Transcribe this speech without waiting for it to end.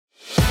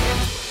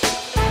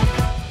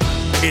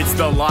It's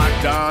the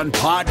Locked On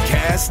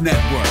Podcast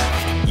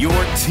Network, your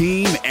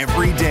team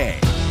every day.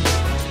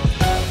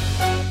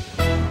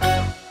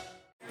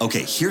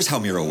 Okay, here's how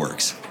Miro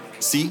works.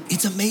 See,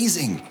 it's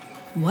amazing.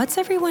 What's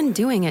everyone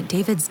doing at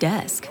David's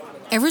desk?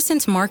 Ever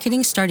since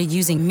marketing started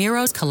using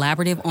Miro's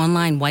collaborative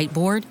online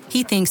whiteboard,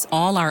 he thinks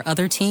all our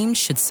other teams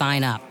should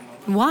sign up.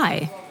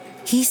 Why?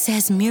 He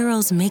says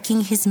Miro's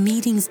making his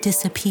meetings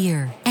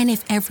disappear. And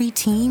if every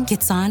team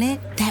gets on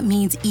it, that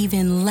means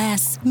even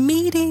less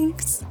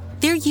meetings.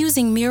 They're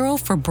using Miro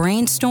for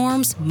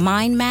brainstorms,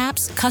 mind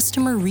maps,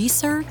 customer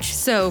research.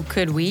 So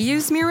could we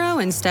use Miro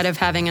instead of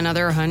having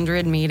another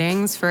 100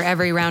 meetings for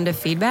every round of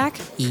feedback?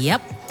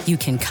 Yep. You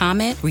can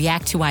comment,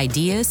 react to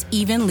ideas,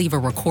 even leave a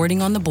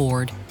recording on the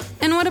board.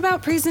 And what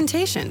about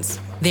presentations?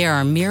 There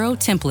are Miro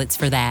templates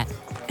for that.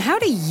 How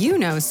do you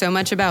know so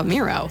much about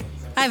Miro?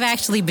 I've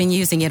actually been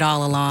using it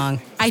all along.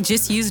 I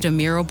just used a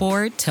Miro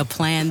board to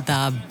plan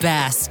the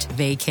best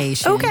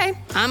vacation. Okay,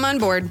 I'm on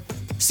board.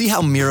 See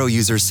how Miro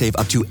users save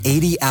up to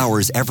 80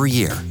 hours every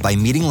year by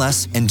meeting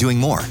less and doing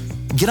more.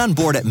 Get on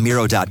board at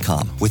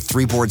Miro.com with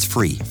 3 boards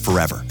free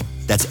forever.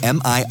 That's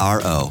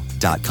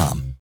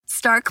MIRO.com.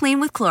 Start clean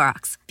with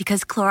Clorox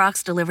because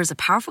Clorox delivers a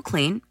powerful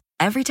clean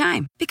every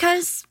time.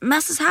 Because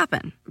messes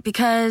happen.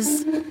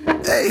 Because...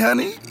 Hey,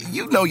 honey,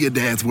 you know your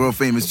dad's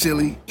world-famous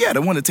chili. Yeah,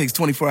 the one that takes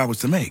 24 hours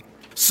to make.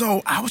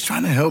 So I was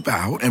trying to help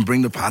out and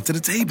bring the pot to the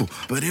table,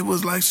 but it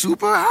was like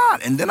super hot.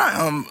 And then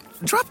I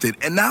dropped it,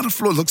 and now the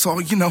floor looks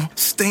all,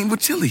 stained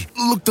with chili.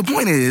 Look, the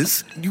point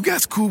is, you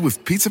guys cool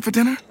with pizza for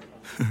dinner?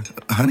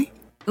 Honey?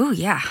 Ooh,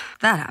 yeah,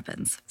 that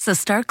happens. So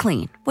start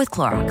clean with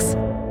Clorox.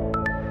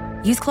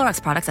 Use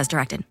Clorox products as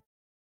directed.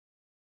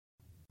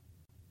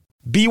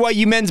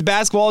 BYU men's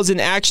basketball is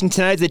in action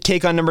tonight as they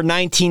take on number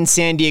 19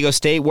 San Diego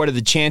State. What are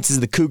the chances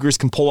the Cougars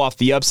can pull off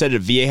the upset at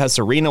Viejas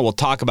Arena? We'll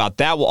talk about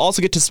that. We'll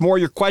also get to some more of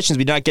your questions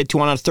we did not get to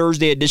on a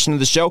Thursday edition of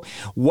the show.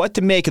 What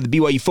to make of the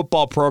BYU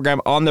football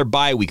program on their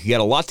bye week. We got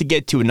a lot to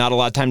get to and not a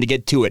lot of time to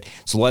get to it.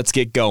 So let's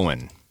get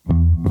going.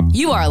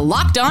 You are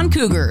Locked On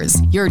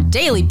Cougars, your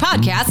daily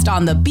podcast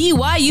on the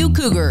BYU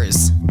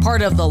Cougars.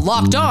 Part of the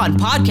Locked On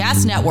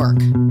Podcast Network.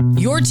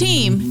 Your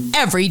team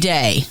every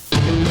day.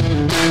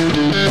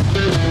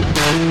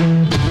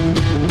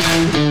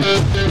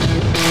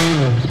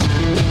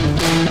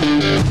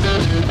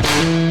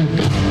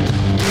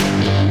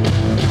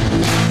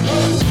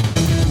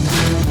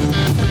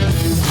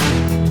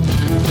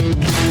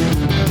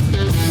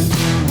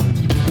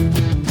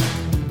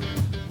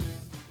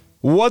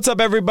 What's up,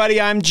 everybody?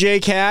 I'm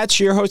Jake Hatch,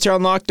 your host here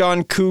on Locked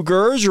On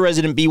Cougars, your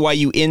resident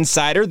BYU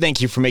insider.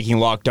 Thank you for making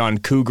Locked On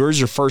Cougars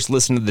your first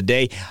listen of the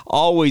day.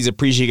 Always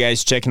appreciate you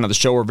guys checking out the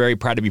show. We're very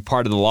proud to be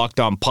part of the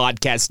Locked On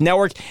Podcast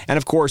Network. And,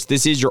 of course,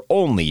 this is your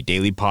only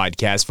daily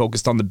podcast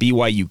focused on the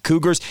BYU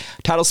Cougars.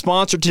 Title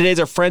sponsor today is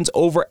our friends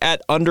over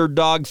at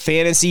Underdog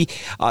Fantasy.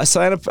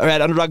 Sign up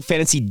at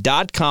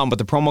UnderdogFantasy.com with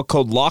the promo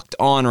code Locked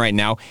On right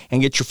now and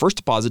get your first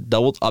deposit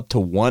doubled up to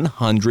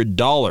 $100.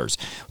 We'll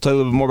tell you a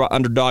little bit more about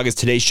Underdog as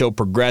today's show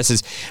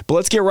progresses. But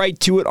let's get right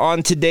to it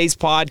on today's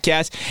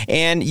podcast.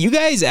 And you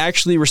guys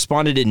actually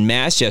responded en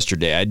masse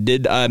yesterday. I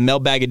did a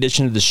mailbag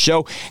edition of the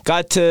show,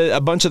 got to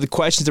a bunch of the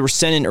questions that were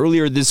sent in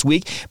earlier this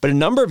week, but a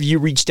number of you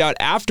reached out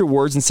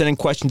afterwards and sent in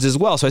questions as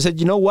well. So I said,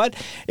 you know what?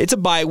 It's a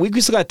bye week. We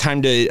still got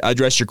time to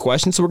address your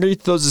questions, so we're going to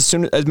get to those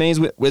as many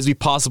as we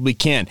possibly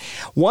can.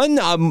 One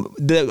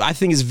that I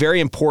think is very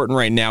important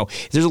right now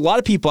is there's a lot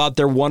of people out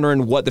there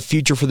wondering what the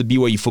future for the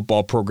BYU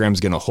football program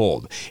is going to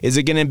hold. Is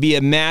it going to be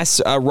a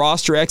mass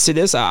roster exodus?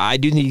 I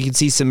do think you can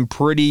see some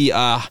pretty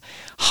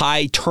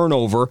high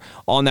turnover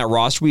on that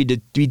roster. We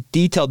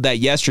detailed that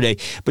yesterday.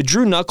 But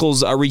Drew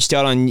Knuckles reached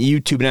out on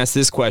YouTube and asked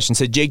this question.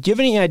 Said, Jake, do you have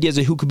any ideas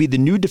of who could be the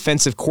new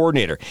defensive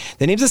coordinator?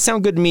 The names that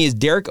sound good to me is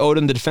Derek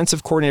Odom, the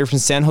defensive coordinator from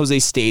San Jose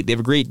State. They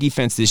have a great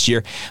defense this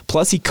year.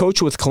 Plus, he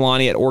coached with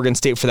Kalani at Oregon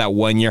State for that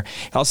 1 year.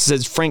 He also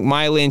says Frank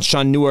Maile and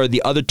Sean Nua are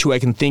the other two I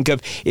can think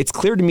of. It's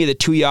clear to me that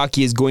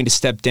Tuiaki is going to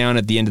step down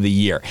at the end of the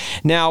year.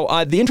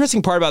 Now, the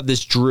interesting part about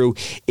this, Drew,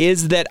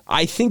 is that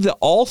I think that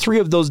all three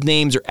of those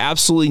names are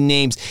absolutely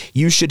names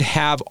you should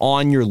have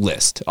on your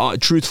list.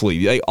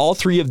 Truthfully, all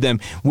three of them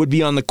would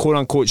be on the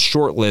quote-unquote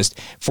short list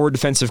for a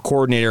defensive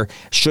coordinator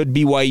should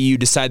BYU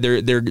decide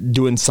they're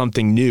doing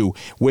something new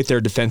with their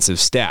defensive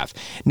staff.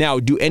 Now,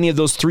 do any of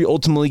those three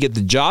ultimately get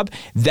the job?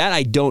 That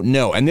I don't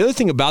know. And the other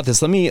thing about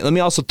this, let me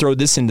also throw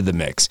this into the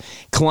mix.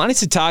 Kalani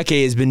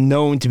Sitake has been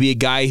known to be a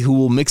guy who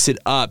will mix it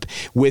up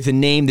with a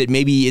name that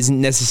maybe isn't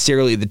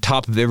necessarily at the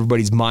top of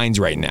everybody's minds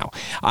right now.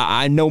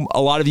 I know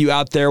a lot of you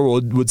out there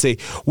would say,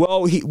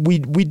 well, we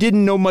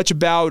didn't know much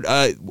about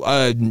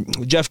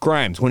Jeff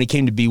Grimes when he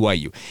came to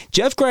BYU.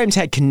 Jeff Grimes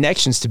had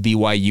connections to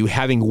BYU,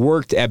 having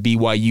worked at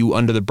BYU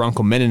under the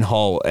Bronco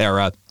Mendenhall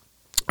era.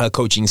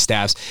 coaching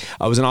staffs.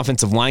 I was an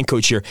offensive line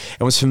coach here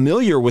and was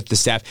familiar with the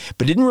staff,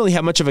 but didn't really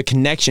have much of a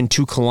connection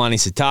to Kalani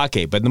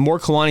Sitake. But the more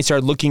Kalani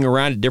started looking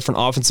around at different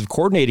offensive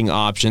coordinating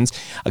options,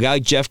 a guy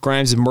like Jeff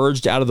Grimes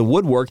emerged out of the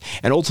woodwork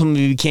and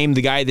ultimately became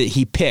the guy that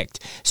he picked.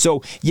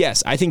 So,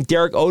 yes, I think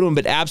Derek Odom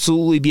would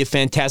absolutely be a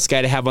fantastic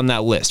guy to have on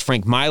that list.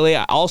 Frank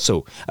Maile,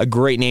 also a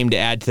great name to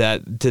add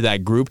to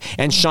that group.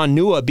 And Sean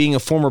Nua, being a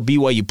former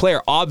BYU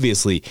player,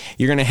 obviously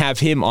you're going to have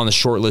him on the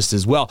short list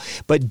as well.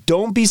 But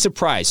don't be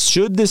surprised.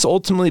 Should this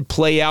ultimately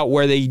play out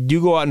where they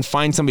do go out and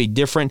find somebody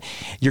different,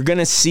 you're going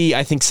to see,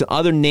 I think, some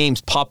other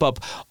names pop up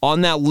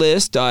on that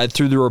list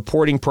through the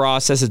reporting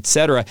process,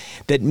 etc.,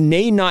 that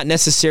may not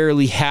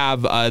necessarily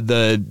have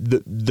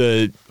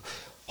the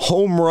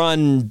home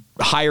run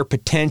higher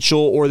potential,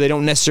 or they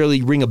don't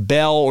necessarily ring a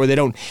bell, or they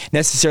don't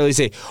necessarily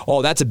say,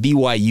 oh, that's a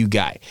BYU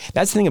guy.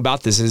 That's the thing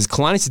about this is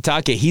Kalani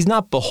Sitake, he's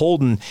not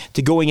beholden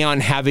to going out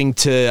and having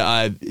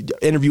to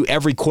interview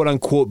every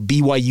quote-unquote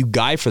BYU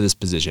guy for this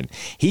position.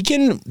 He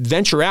can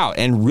venture out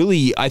and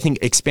really, I think,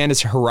 expand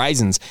his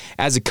horizons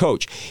as a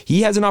coach.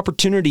 He has an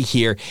opportunity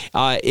here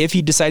if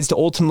he decides to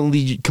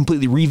ultimately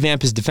completely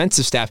revamp his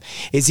defensive staff,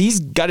 is he's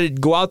got to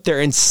go out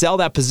there and sell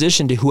that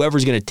position to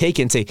whoever's going to take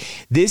it and say,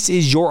 this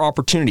is your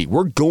opportunity.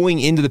 We're going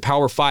into the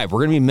Power 5. We're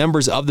going to be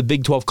members of the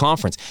Big 12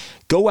 Conference.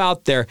 Go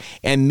out there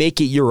and make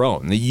it your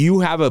own. You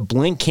have a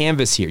blank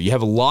canvas here. You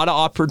have a lot of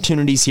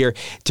opportunities here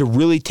to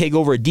really take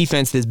over a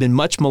defense that's been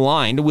much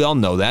maligned. We all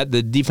know that.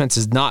 The defense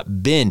has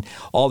not been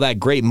all that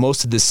great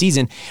most of the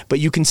season, but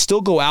you can still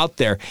go out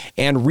there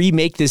and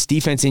remake this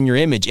defense in your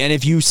image. And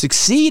if you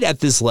succeed at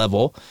this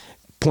level,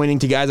 pointing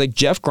to guys like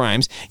Jeff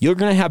Grimes, you're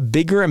going to have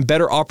bigger and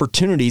better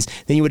opportunities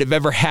than you would have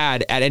ever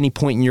had at any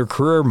point in your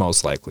career,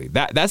 most likely.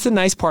 That's the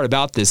nice part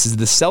about this, is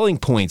the selling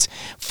points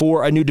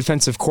for a new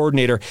defensive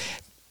coordinator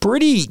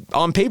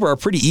on paper are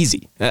pretty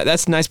easy.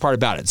 That's the nice part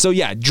about it. So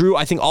yeah, Drew,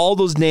 I think all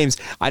those names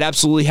I'd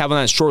absolutely have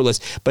on that short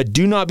list, but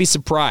do not be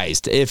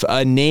surprised if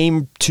a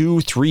name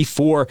 2, 3,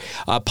 4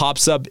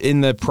 pops up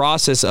in the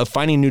process of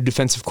finding a new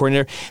defensive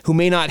coordinator who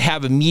may not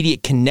have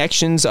immediate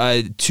connections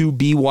to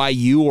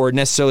BYU, or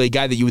necessarily a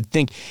guy that you would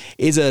think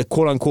is a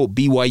quote-unquote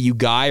BYU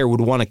guy or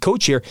would want to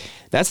coach here.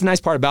 That's the nice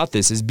part about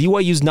this, is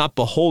BYU's not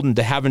beholden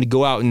to having to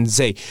go out and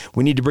say,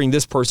 we need to bring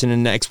this person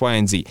in X, Y,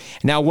 and Z.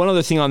 Now, one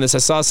other thing on this, I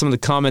saw some of the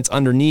comments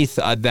underneath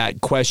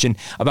that question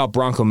about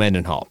Bronco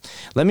Mendenhall.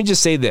 Let me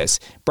just say this.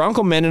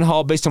 Bronco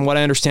Mendenhall, based on what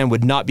I understand,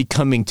 would not be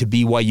coming to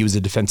BYU as a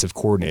defensive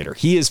coordinator.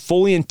 He is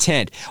fully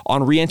intent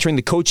on re-entering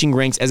the coaching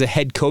ranks as a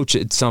head coach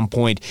at some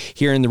point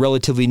here in the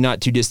relatively not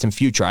too distant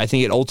future. I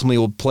think it ultimately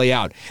will play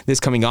out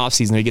this coming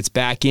offseason. He gets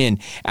back in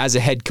as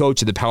a head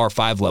coach at the Power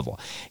 5 level.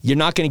 You're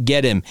not going to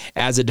get him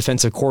as a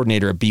defensive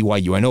coordinator at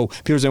BYU. I know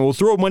people are saying, we'll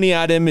throw money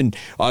at him and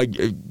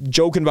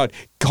joking about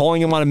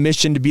calling him on a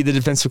mission to be the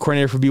defensive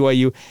coordinator for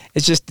BYU.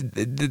 It's just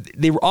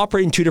they were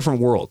operating two different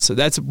worlds. So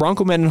that's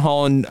Bronco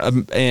Mendenhall and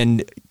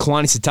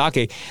Kalani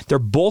Sitake. They're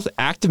both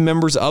active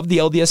members of the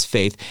LDS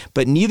faith,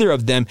 but neither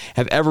of them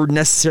have ever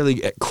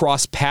necessarily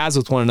crossed paths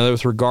with one another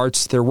with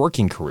regards to their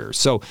working careers.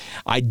 So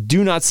I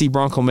do not see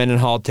Bronco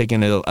Mendenhall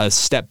taking a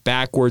step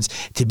backwards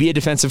to be a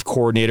defensive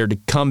coordinator, to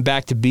come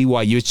back to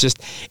BYU. It's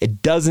just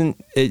it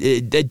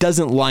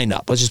doesn't line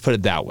up. Let's just put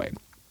it that way.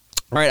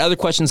 All right, other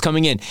questions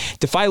coming in.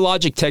 Defy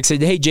Logic text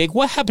said, hey, Jake,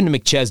 what happened to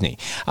McChesney?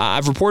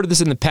 I've reported this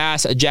in the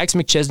past.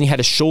 Jackson McChesney had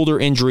a shoulder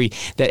injury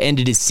that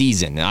ended his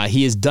season.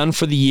 He is done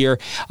for the year.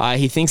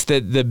 He thinks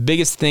that the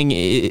biggest thing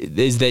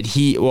is that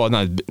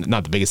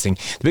not the biggest thing.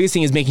 The biggest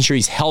thing is making sure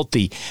he's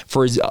healthy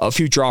for his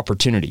future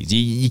opportunities.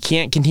 You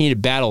can't continue to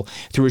battle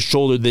through a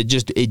shoulder that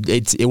just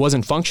it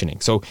wasn't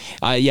functioning. So,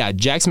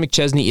 Jackson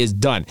McChesney is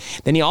done.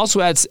 Then he also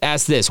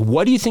asked this,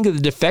 what do you think of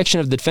the defection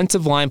of the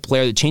defensive line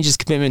player that changed his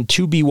commitment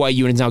to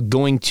BYU and is now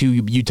going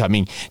to Utah? I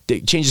mean,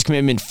 changed his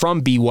commitment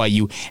from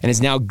BYU and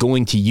is now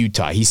going to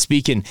Utah. He's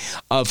speaking,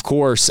 of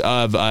course,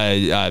 of all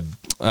of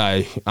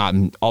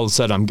a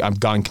sudden I'm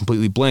gone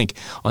completely blank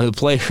on who the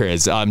player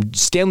is.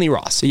 Stanley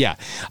Ross,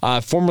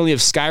 formerly of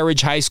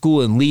Skyridge High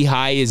School in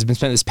Lehigh, has been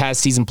spent this past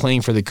season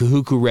playing for the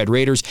Kahuku Red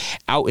Raiders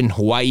out in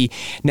Hawaii.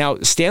 Now,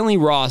 Stanley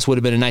Ross would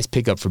have been a nice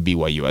pickup for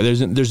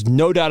BYU. There's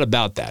no doubt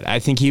about that. I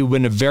think he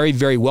would have been a very,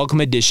 very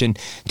welcome addition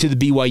to the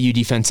BYU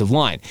defensive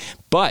line.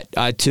 But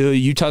to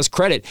Utah's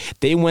credit,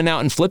 they went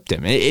out and flipped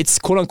him. It's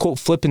quote-unquote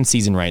flipping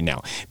season right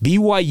now.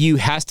 BYU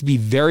has to be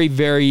very,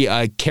 very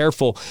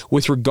careful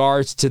with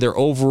regards to their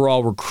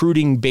overall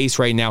recruiting base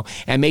right now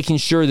and making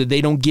sure that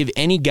they don't give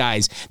any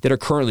guys that are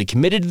currently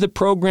committed to the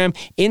program,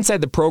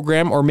 inside the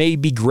program, or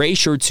maybe gray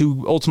shirts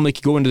who ultimately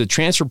could go into the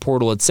transfer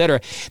portal,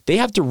 etc. They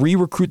have to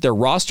re-recruit their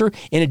roster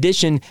in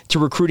addition to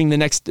recruiting the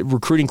next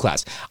recruiting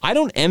class. I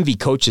don't envy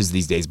coaches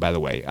these days, by the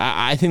way.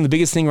 I think the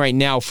biggest thing right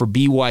now for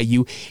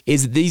BYU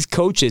is that these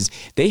coaches,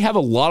 they have a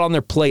lot on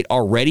their plate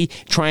already,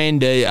 trying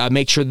to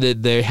make sure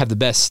that they have the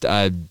best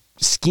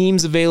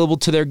schemes available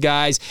to their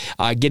guys,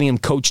 getting them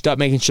coached up,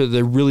 making sure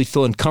they're really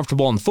feeling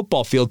comfortable on the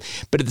football field.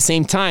 But at the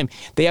same time,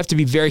 they have to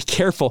be very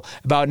careful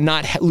about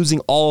not losing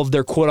all of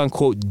their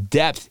quote-unquote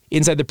depth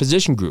inside the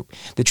position group.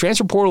 The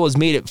transfer portal has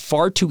made it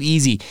far too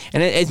easy,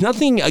 and it's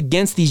nothing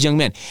against these young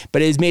men,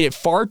 but it has made it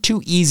far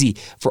too easy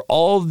for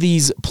all of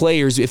these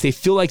players, if they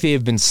feel like they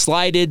have been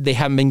slighted, they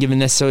haven't been given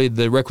necessarily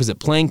the requisite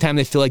playing time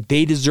they feel like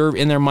they deserve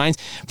in their minds,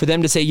 for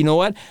them to say, you know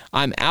what,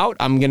 I'm out,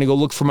 I'm going to go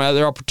look for my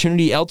other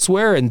opportunity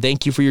elsewhere, and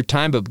thank you for your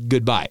time, but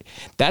goodbye.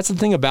 That's the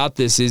thing about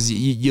this is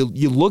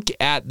you look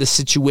at the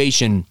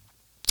situation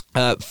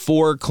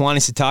for Kalani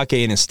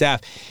Sitake and his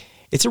staff.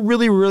 It's a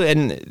really,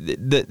 and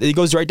it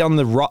goes right down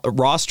the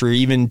roster,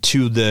 even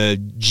to the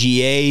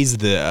GAs,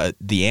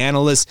 the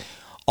analysts,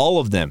 all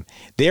of them.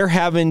 They're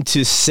having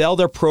to sell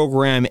their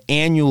program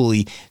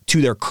annually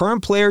to their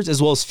current players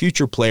as well as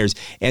future players,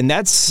 and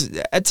that's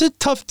a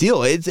tough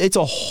deal. It's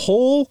a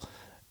whole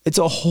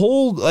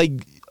like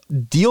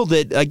deal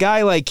that a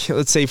guy like,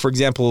 let's say, for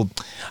example,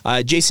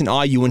 Jason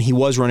Ayu, when he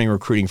was running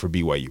recruiting for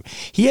BYU,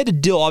 he had to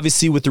deal,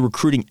 obviously, with the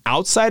recruiting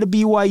outside of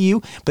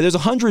BYU, but there's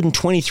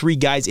 123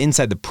 guys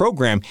inside the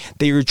program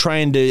that you're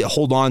trying to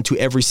hold on to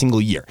every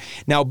single year.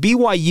 Now,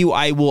 BYU,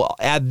 I will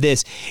add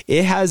this,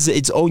 it has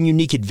its own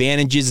unique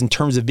advantages in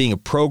terms of being a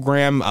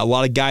program. A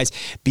lot of guys,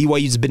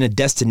 BYU's been a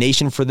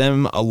destination for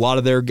them, a lot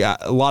of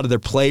their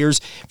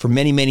players for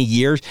many, many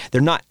years. They're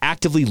not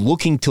actively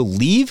looking to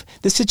leave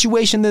the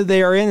situation that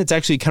they are in. It's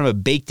actually kind of a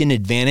baked-in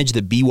advantage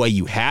that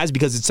BYU has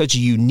because it's such a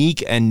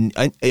unique and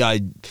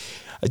I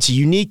guess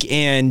unique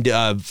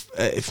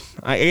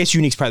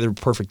is probably the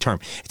perfect term.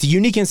 It's a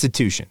unique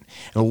institution.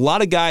 And a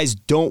lot of guys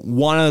don't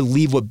want to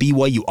leave what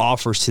BYU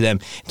offers to them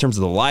in terms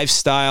of the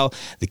lifestyle,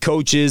 the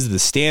coaches, the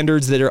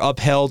standards that are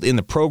upheld in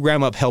the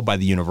program, upheld by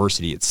the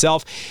university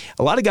itself.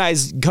 A lot of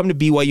guys come to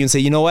BYU and say,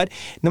 you know what,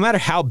 no matter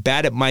how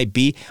bad it might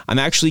be, I'm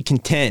actually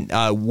content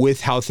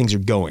with how things are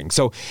going.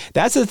 So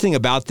that's the thing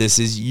about this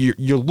is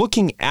you're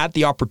looking at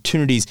the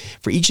opportunities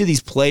for each of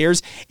these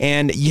players,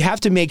 and you have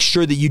to make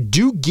sure that you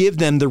do give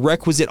them the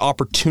requisite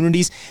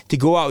opportunities to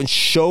go out and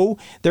show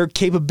their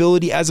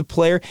capability as a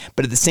player.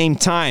 But at the same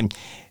time,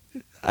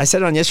 I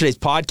said it on yesterday's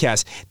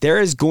podcast, there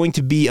is going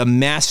to be a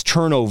mass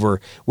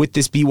turnover with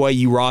this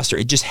BYU roster.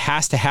 It just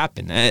has to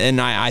happen. And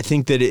I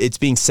think that it's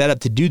being set up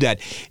to do that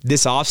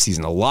this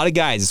offseason. A lot of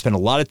guys have spent a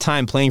lot of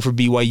time playing for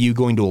BYU,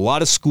 going to a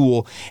lot of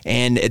school,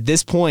 and at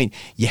this point,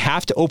 you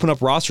have to open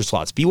up roster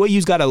slots.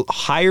 BYU's got a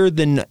higher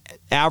than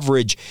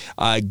average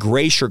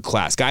gray shirt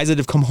class, guys that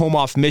have come home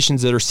off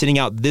missions that are sitting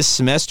out this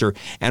semester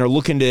and are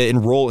looking to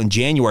enroll in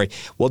January.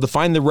 Well, to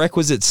find the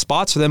requisite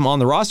spots for them on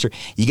the roster,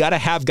 you got to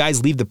have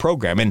guys leave the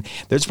program. And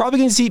there's probably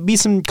going to be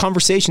some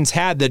conversations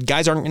had that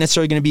guys aren't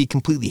necessarily going to be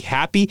completely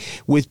happy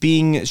with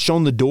being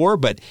shown the door.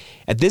 But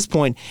at this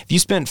point, if you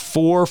spent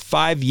 4 or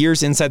 5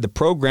 years inside the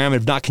program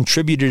and have not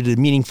contributed at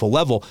a meaningful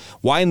level,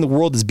 why in the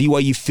world does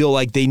BYU feel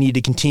like they need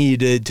to continue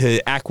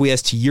to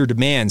acquiesce to your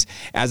demands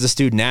as a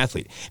student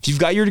athlete? If you've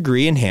got your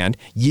degree in hand,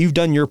 you've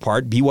done your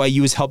part,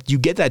 BYU has helped you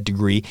get that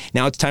degree,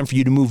 now it's time for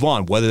you to move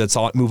on, whether that's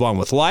move on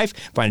with life,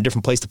 find a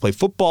different place to play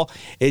football.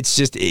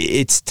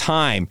 It's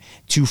time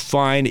to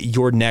find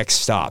your next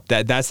stop.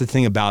 That's the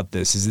thing about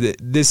this, is that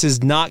this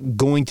is not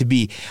going to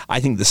be, I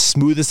think, the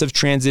smoothest of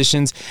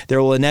transitions. There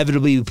will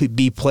inevitably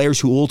be players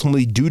who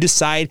ultimately do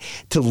decide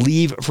to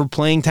leave for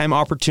playing time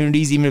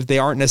opportunities, even if they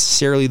aren't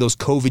necessarily those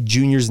COVID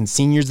juniors and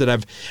seniors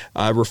that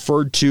I've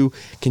referred to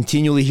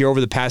continually here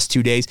over the past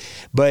 2 days.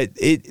 But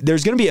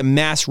there's going to be a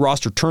mass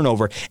roster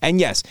turnover. And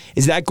yes,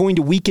 is that going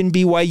to weaken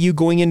BYU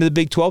going into the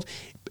Big 12?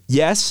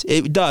 Yes,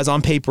 it does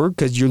on paper,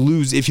 because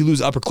if you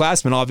lose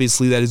upperclassmen,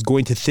 obviously that is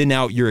going to thin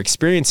out your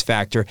experience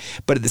factor.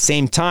 But at the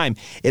same time,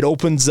 it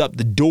opens up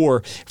the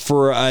door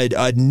for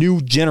a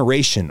new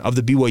generation of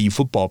the BYU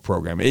football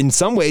program. In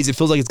some ways, it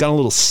feels like it's gotten a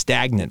little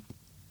stagnant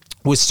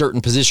with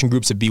certain position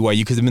groups at BYU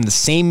because they've been the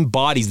same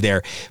bodies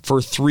there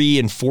for 3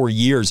 and 4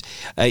 years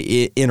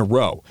in a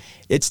row.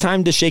 It's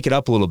time to shake it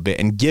up a little bit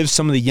and give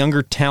some of the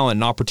younger talent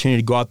an opportunity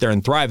to go out there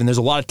and thrive. And there's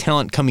a lot of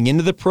talent coming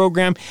into the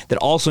program that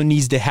also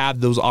needs to have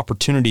those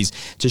opportunities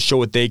to show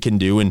what they can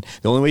do. And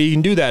the only way you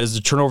can do that is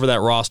to turn over that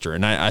roster.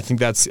 And I think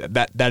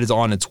that is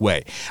on its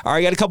way. All right,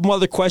 I got a couple more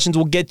other questions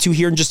we'll get to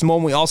here in just a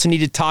moment. We also need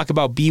to talk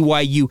about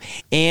BYU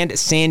and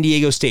San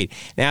Diego State.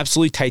 An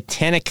absolutely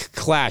titanic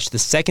clash. The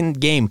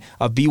second game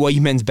of BYU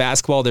men's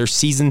basketball, their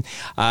season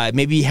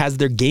maybe has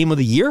their game of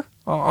the year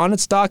on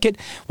its docket.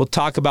 We'll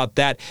talk about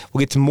that. We'll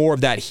get to more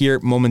of that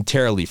here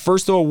momentarily.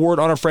 First, though, a word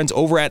on our friends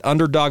over at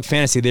Underdog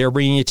Fantasy. They are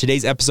bringing you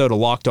today's episode of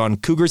Locked On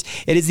Cougars.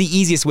 It is the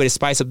easiest way to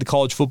spice up the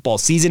college football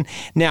season.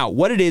 Now,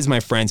 what it is, my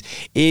friends,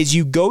 is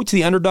you go to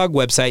the Underdog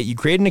website, you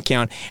create an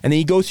account, and then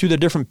you go through the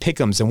different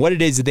pick'ems. And what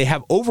it is they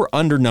have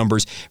over-under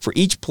numbers for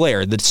each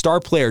player, the star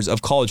players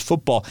of college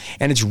football,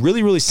 and it's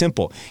really, really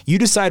simple. You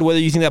decide whether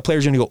you think that player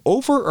is going to go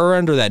over or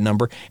under that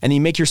number, and then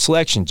you make your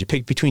selections. You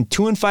pick between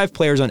 2 and 5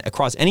 players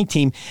across any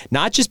team,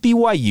 not just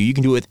BYU. You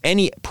can do it with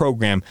any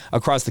program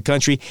across the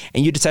country,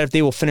 and you decide if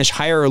they will finish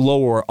higher or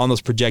lower on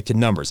those projected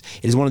numbers.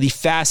 It is one of the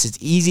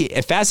fastest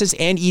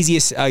and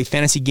easiest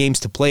fantasy games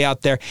to play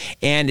out there,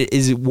 and it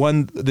is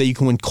one that you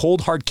can win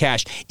cold hard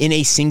cash in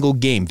a single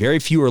game. Very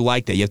few are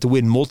like that. You have to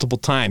win multiple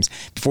times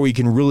before you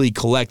can really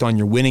collect on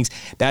your winnings.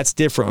 That's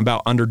different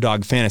about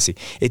Underdog Fantasy.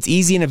 It's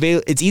easy to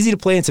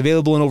play, and it's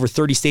available in over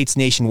 30 states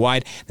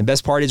nationwide. The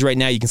best part is right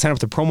now you can sign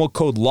up with the promo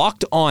code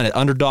LOCKEDON at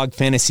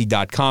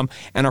UnderdogFantasy.com,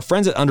 and our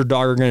friends at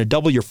Underdog are going to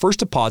double your first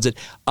deposit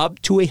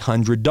up to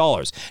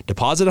 $100.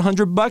 Deposit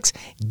 $100,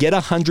 get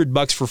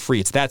 $100 for free.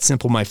 It's that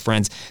simple, my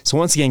friends. So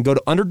once again, go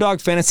to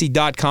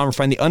UnderdogFantasy.com or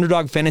find the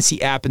Underdog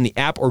Fantasy app in the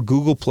App or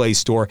Google Play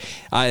Store.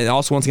 And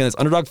also, once again, that's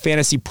Underdog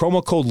Fantasy,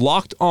 promo code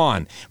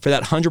LOCKEDON for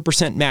that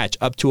 100% match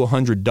up to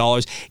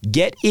 $100.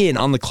 Get in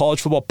on the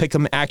college football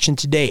pick'em action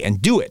today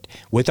and do it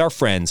with our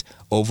friends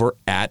over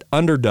at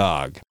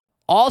Underdog.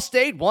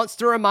 Allstate wants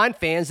to remind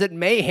fans that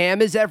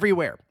mayhem is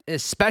everywhere,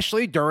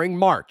 especially during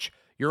March.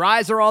 Your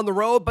eyes are on the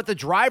road, but the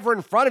driver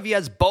in front of you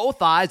has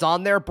both eyes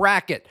on their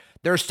bracket.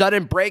 Their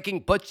sudden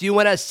braking puts you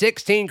in a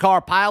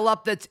 16-car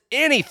pileup that's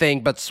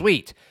anything but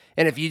sweet.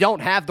 And if you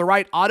don't have the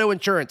right auto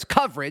insurance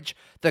coverage,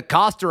 the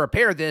cost to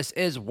repair this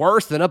is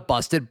worse than a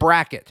busted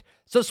bracket.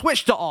 So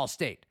switch to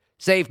Allstate,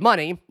 save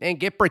money, and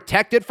get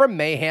protected from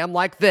mayhem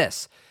like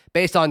this.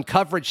 Based on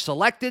coverage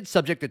selected,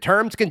 subject to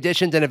terms,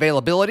 conditions, and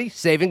availability,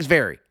 savings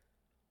vary.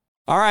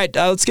 All right,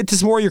 let's get to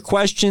some more of your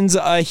questions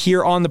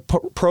here on the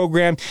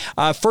program.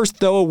 First,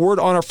 though, a word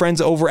on our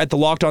friends over at the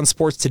Locked On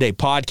Sports Today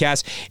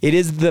podcast. It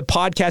is the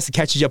podcast that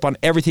catches you up on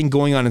everything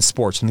going on in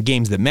sports, from the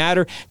games that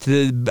matter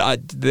to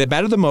that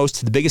matter the most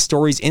to the biggest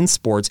stories in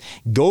sports.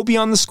 Go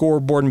beyond the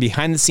scoreboard and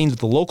behind the scenes with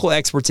the local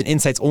experts and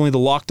insights only the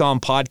Locked On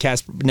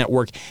Podcast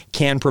Network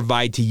can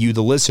provide to you,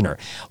 the listener.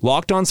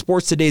 Locked On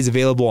Sports Today is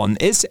available on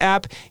this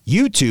app,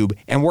 YouTube,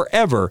 and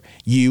wherever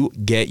you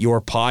get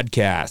your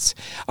podcasts.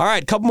 All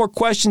right, a couple more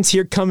questions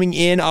here coming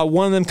in.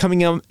 One of them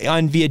coming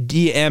on via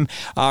DM.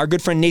 Our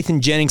good friend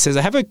Nathan Jennings says,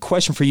 I have a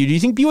question for you. Do you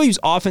think BYU's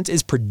offense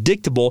is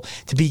predictable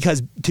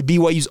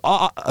BYU's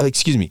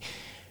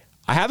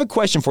I have a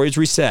question for you. It's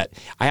reset.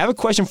 I have a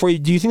question for you.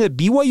 Do you think that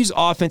BYU's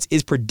offense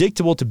is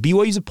predictable to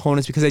BYU's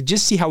opponents? Because I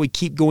just see how we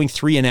keep going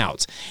 3 and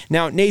outs.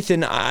 Now,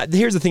 Nathan,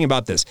 here's the thing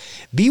about this.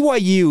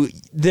 BYU,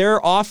 their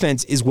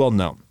offense is well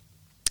known.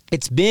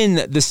 It's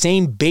been the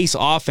same base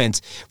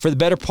offense for the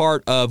better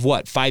part of,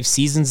 5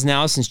 seasons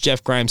now since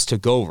Jeff Grimes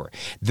took over.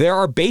 There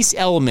are base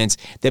elements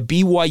that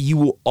BYU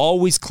will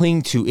always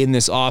cling to in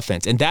this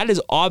offense, and that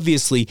is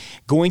obviously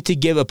going to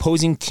give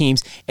opposing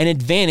teams an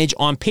advantage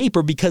on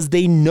paper because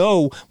they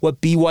know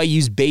what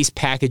BYU's base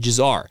packages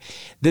are.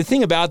 The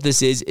thing about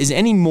this is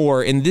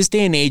anymore in this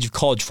day and age of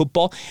college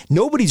football,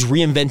 nobody's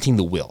reinventing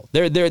the wheel.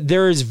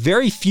 There is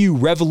very few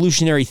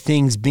revolutionary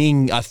things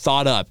being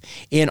thought up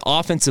in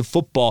offensive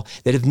football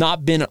that have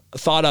not been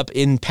thought up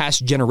in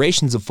past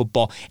generations of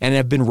football and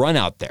have been run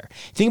out there.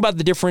 Think about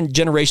the different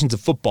generations of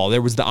football.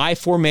 There was the I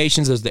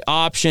formations, there was the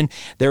option,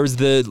 there was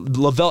the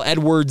Lavelle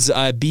Edwards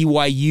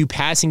BYU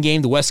passing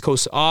game, the West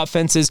Coast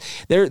offenses.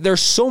 There's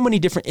so many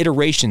different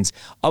iterations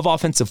of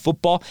offensive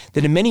football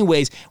that in many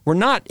ways we're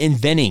not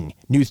inventing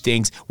new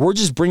things. We're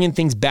just bringing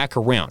things back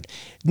around.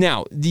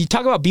 Now, you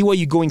talk about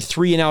BYU going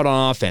 3 and out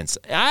on offense.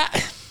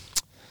 I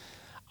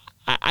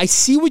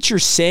see what you're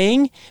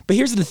saying, but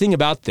here's the thing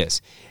about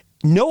this.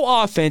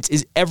 No offense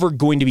is ever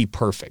going to be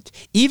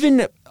perfect.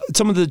 Even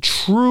some of the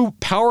true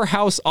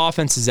powerhouse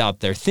offenses out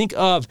there, think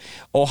of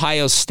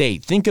Ohio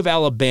State, think of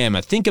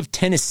Alabama, think of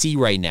Tennessee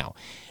right now.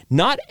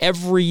 Not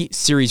every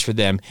series for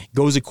them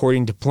goes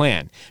according to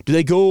plan. Do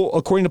they go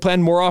according to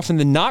plan more often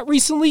than not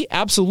recently?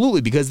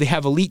 Absolutely, because they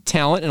have elite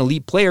talent and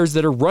elite players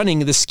that are running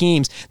the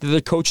schemes that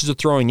their coaches are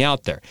throwing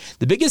out there.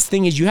 The biggest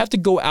thing is you have to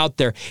go out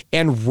there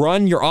and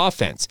run your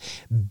offense.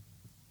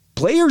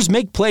 Players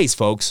make plays,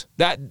 folks.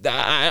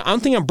 I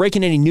don't think I'm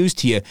breaking any news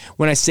to you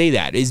when I say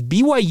that. Is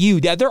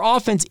BYU, that their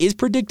offense is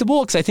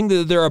predictable because I think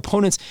that there are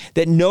opponents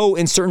that know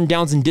in certain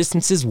downs and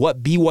distances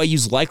what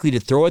BYU's likely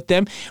to throw at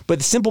them. But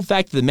the simple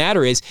fact of the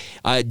matter is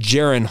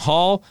Jaron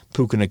Hall,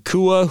 Puka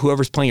Nacua,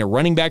 whoever's playing a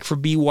running back for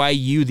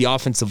BYU, the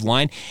offensive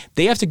line,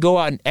 they have to go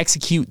out and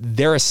execute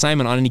their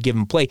assignment on any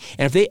given play.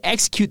 And if they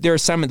execute their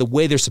assignment the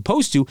way they're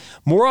supposed to,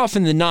 more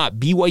often than not,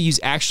 BYU's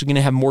actually going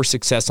to have more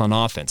success on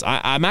offense.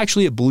 I'm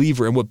actually a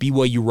believer in what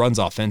BYU runs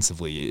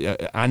offensively.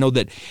 I know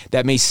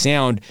that may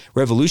sound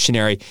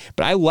revolutionary,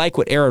 but I like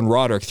what Aaron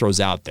Roderick throws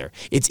out there.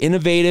 It's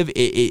innovative,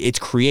 it's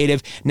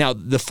creative. Now,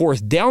 the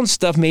fourth down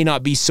stuff may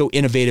not be so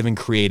innovative and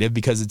creative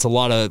because it's a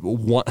lot of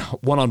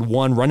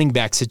one-on-one running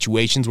back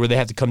situations where they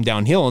have to come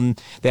downhill,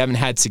 and they haven't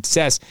had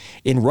success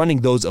in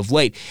running those of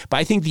late. But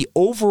I think the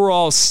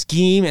overall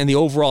scheme and the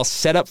overall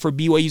setup for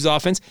BYU's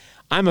offense,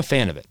 I'm a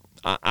fan of it.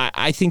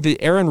 I think that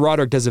Aaron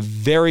Roderick does a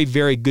very,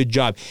 very good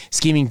job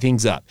scheming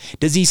things up.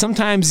 Does he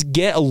sometimes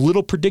get a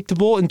little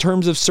predictable in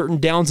terms of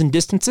certain downs and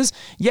distances?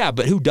 Yeah,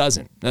 but who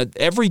doesn't?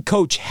 Every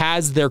coach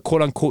has their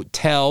quote-unquote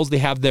tells. They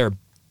have their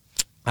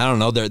I don't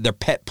know, their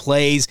pet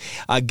plays,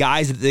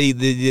 guys that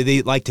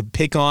they like to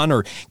pick on,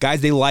 or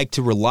guys they like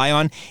to rely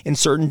on in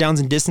certain downs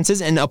and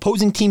distances. And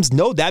opposing teams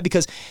know that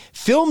because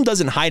film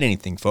doesn't hide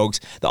anything, folks.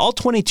 The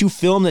All-22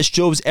 film that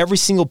shows every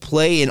single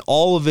play in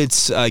all of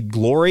its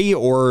glory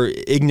or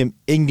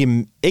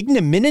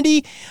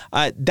ignominy,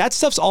 that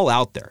stuff's all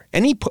out there.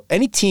 Any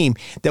team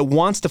that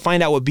wants to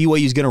find out what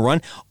BYU is going to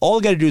run, all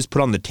they got to do is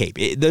put on the tape.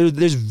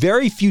 There's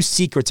very few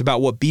secrets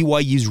about what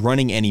BYU's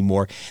running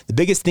anymore. The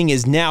biggest thing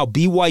is now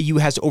BYU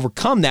has to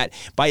overcome that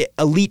by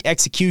elite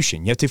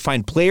execution. You have to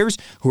find players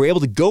who are able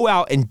to go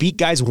out and beat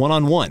guys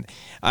one-on-one.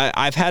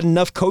 I've had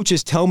enough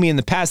coaches tell me in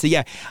the past that,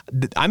 yeah,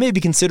 I may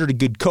be considered a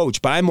good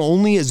coach, but I'm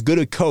only as good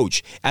a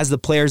coach as the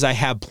players I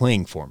have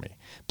playing for me.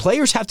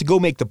 Players have to go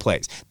make the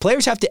plays.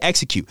 Players have to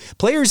execute.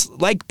 Players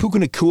like Puka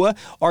Nacua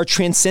are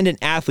transcendent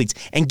athletes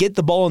and get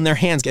the ball in their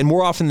hands, and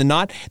more often than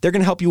not, they're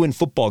going to help you win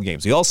football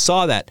games. We all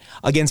saw that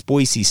against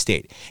Boise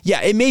State.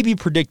 Yeah, it may be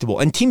predictable,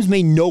 and teams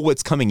may know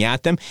what's coming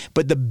at them,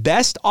 but the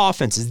best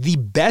offenses, the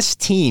best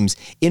teams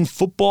in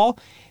football,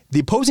 the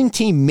opposing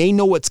team may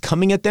know what's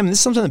coming at them. And this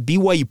is something that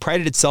BYU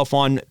prided itself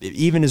on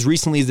even as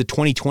recently as the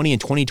 2020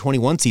 and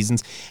 2021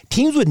 seasons.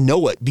 Teams would know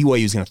what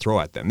BYU is going to throw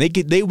at them.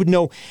 They would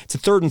know it's a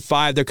 3rd and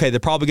 5. They're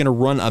probably going to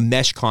run a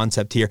mesh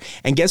concept here.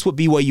 And guess what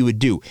BYU would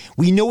do?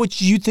 We know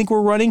what you think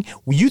we're running.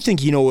 You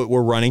think you know what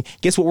we're running.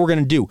 Guess what we're going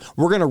to do?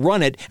 We're going to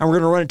run it, and we're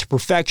going to run it to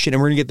perfection,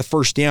 and we're going to get the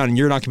first down, and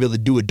you're not going to be able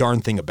to do a darn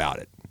thing about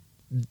it.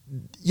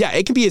 Yeah,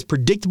 it can be as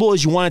predictable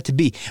as you want it to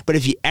be. But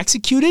if you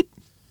execute it,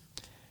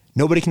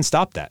 nobody can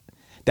stop that.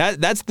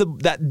 That's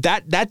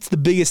the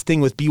biggest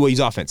thing with BYU's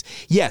offense.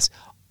 Yes,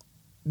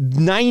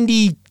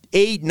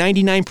 98,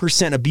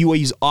 99% of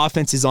BYU's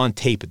offense is on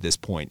tape at this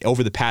point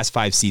over the past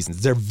 5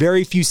 seasons. There are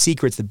very few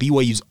secrets that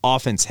BYU's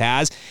offense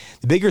has.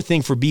 The bigger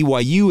thing for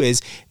BYU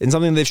is, and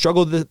something they've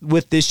struggled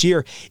with this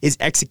year, is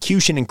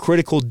execution in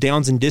critical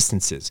downs and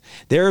distances.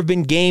 There have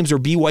been games where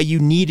BYU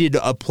needed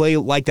a play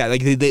like that.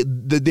 Like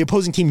the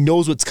opposing team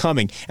knows what's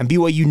coming, and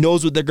BYU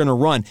knows what they're going to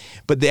run,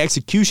 but the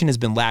execution has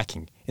been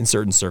lacking in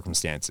certain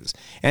circumstances.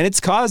 And it's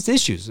caused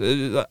issues.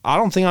 I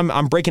don't think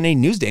I'm breaking any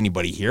news to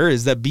anybody here,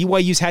 is that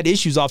BYU's had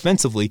issues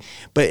offensively,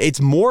 but it's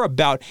more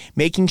about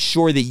making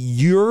sure that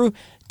your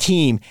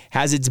team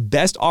has its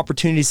best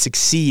opportunity to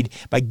succeed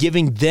by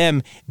giving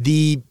them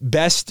the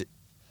best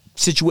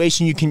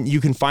situation you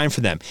can find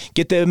for them.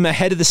 Get them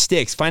ahead of the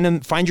sticks.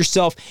 Find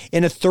yourself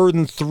in a 3rd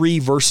and 3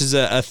 versus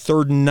a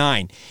 3rd and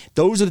 9.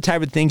 Those are the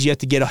type of things you have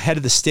to get ahead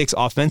of the sticks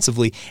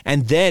offensively,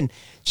 and then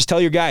just tell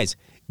your guys,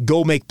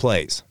 go make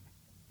plays.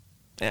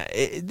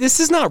 This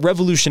is not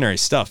revolutionary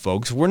stuff,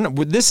 folks.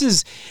 This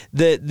is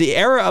the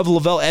era of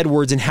Lavelle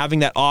Edwards and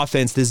having that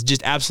offense that's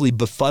just absolutely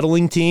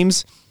befuddling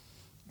teams.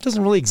 It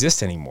doesn't really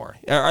exist anymore.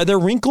 Are there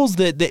wrinkles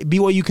that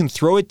BYU can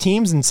throw at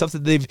teams and stuff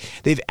that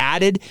they've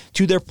added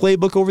to their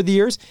playbook over the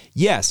years?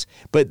 Yes,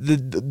 but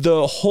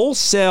the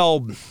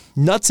wholesale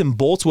nuts and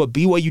bolts what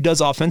BYU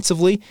does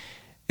offensively,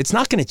 it's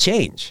not going to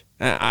change.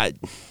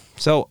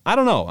 So I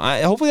don't know.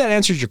 Hopefully that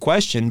answers your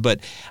question, but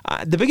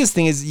the biggest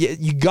thing is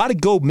you got to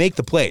go make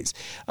the plays.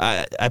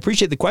 I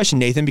appreciate the question,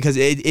 Nathan, because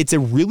it's a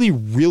really,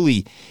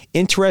 really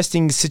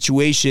interesting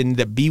situation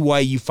that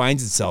BYU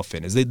finds itself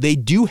in. Is they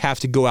do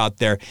have to go out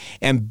there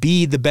and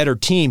be the better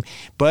team,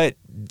 but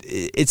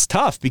it's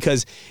tough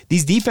because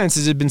these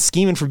defenses have been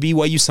scheming for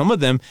BYU, some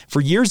of them,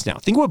 for years now.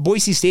 Think about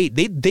Boise State.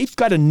 They've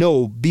got to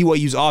know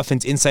BYU's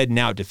offense inside and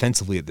out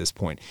defensively at this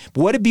point.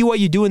 But what did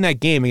BYU do in that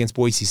game against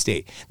Boise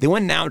State? They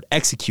went and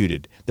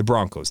out-executed the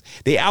Broncos.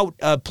 They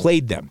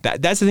outplayed them.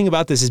 That's the thing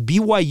about this is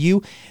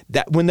BYU,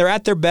 that when they're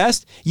at their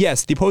best,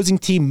 yes, the opposing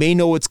team may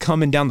know what's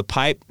coming down the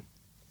pipe.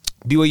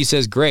 BYU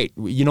says, great,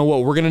 you know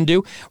what we're going to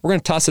do? We're going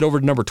to toss it over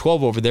to number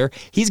 12 over there.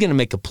 He's going to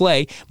make a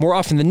play. More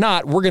often than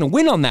not, we're going to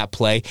win on that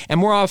play.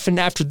 And more often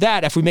after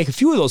that, if we make a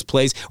few of those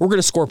plays, we're going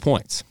to score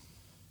points.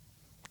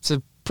 It's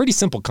a pretty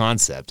simple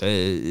concept.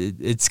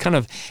 It's kind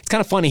of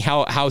funny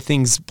how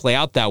things play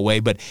out that way,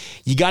 but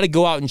you got to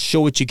go out and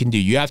show what you can do.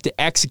 You have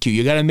to execute.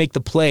 You got to make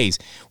the plays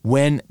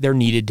when they're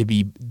needed to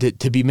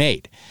be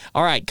made.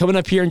 All right, coming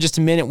up here in just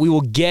a minute, we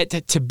will get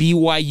to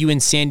BYU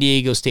and San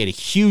Diego State, a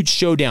huge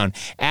showdown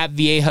at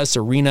Viejas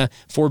Arena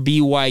for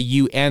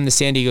BYU and the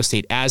San Diego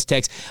State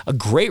Aztecs, a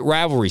great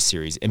rivalry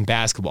series in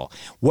basketball.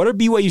 What are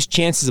BYU's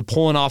chances of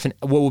pulling off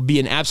what will be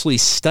an absolutely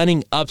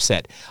stunning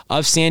upset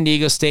of San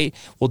Diego State?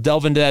 We'll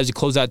delve into that as we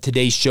close out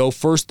today's show.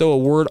 First, though, a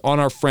word on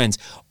our friends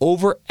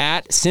over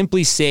at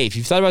Simply Safe. If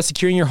you've thought about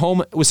securing your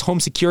home with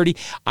home security,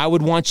 I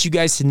would want you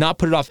guys to not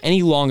put it off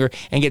any longer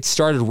and get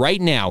started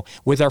right now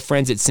with our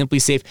friends at Simply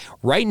Safe.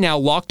 Right now,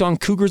 Locked On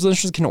Cougars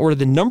listeners can order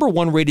the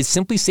 #1 rated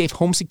Simply Safe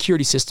home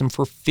security system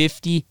for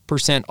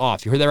 50%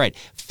 off. You heard that right.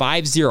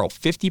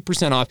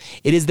 50% off.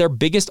 It is their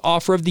biggest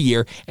offer of the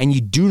year, and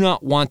you do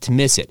not want to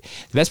miss it.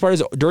 The best part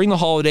is during the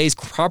holidays,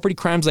 property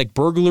crimes like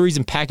burglaries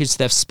and package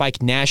theft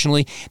spike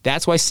nationally.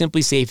 That's why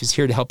Simply Safe is here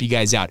here to help you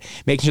guys out,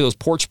 making sure those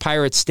porch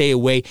pirates stay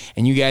away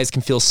and you guys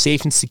can feel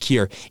safe and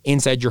secure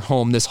inside your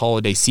home this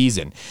holiday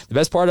season. The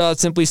best part about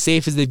Simply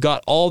Safe is they've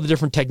got all the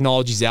different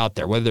technologies out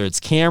there, whether it's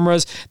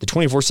cameras, the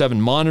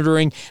 24/7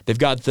 monitoring. They've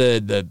got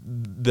the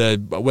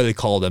what do they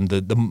call them?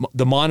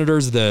 The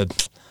monitors,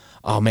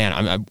 I'm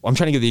trying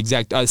to get the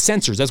exact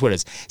sensors. That's what it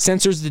is.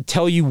 Sensors that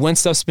tell you when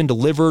stuff's been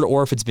delivered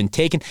or if it's been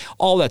taken,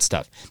 all that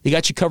stuff. They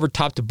got you covered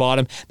top to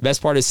bottom. The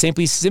best part is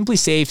Simply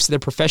Safe, so their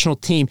professional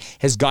team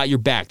has got your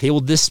back. They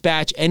will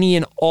dispatch any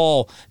and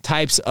all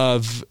types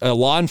of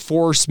law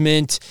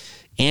enforcement,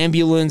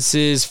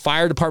 ambulances,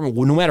 fire department,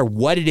 no matter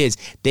what it is,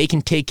 they can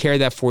take care of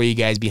that for you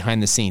guys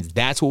behind the scenes.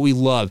 That's what we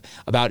love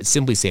about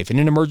Simply Safe. In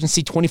an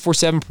emergency,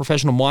 24/7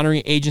 professional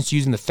monitoring agents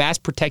using the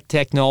Fast Protect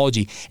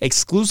technology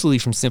exclusively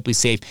from Simply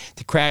Safe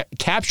to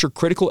capture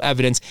critical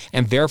evidence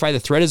and verify the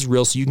threat is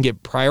real so you can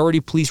get priority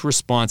police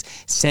response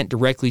sent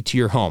directly to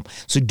your home.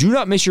 So do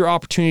not miss your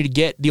opportunity to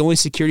get the only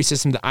security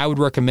system that I would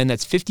recommend.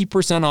 That's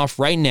 50% off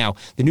right now.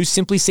 The new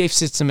Simply Safe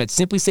system at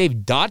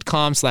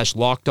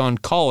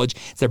simplysafe.com/lockedoncollege.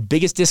 It's their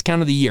biggest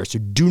discount of the year, so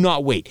do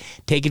not wait.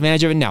 Take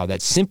advantage of it now.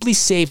 That's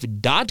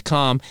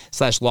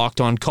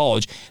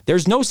simplysafe.com/lockedoncollege.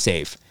 There's no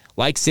safe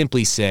like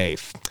Simply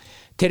Safe.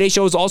 Today's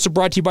show is also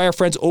brought to you by our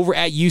friends over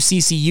at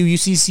UCCU.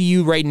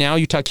 UCCU right now,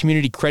 Utah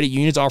Community Credit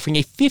Union, is offering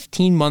a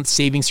 15-month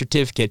savings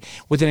certificate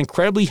with an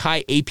incredibly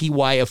high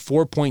APY of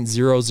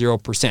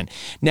 4.00%.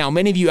 Now,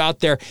 many of you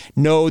out there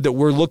know that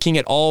we're looking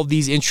at all of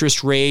these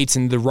interest rates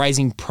and the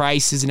rising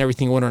prices and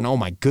everything, wondering, oh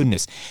my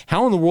goodness,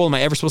 how in the world am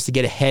I ever supposed to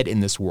get ahead in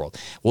this world?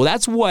 Well,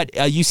 that's what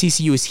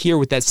UCCU is here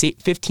with that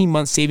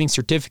 15-month savings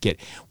certificate.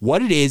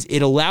 What it is,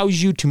 it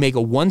allows you to make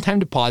a one-time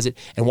deposit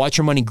and watch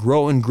your money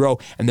grow and grow.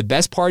 And the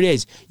best part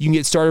is, you can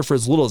get started for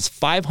as little as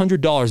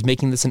 $500,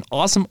 making this an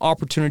awesome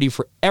opportunity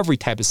for every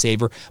type of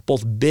saver,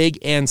 both big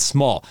and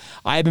small.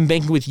 I have been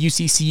banking with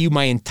UCCU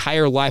my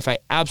entire life. I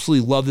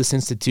absolutely love this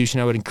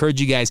institution. I would encourage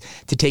you guys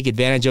to take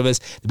advantage of us.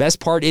 The best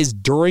part is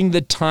during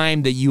the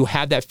time that you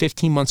have that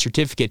 15-month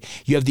certificate,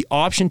 you have the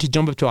option to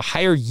jump up to a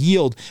higher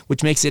yield,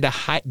 which makes it a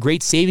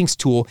great savings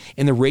tool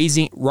in the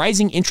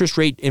rising interest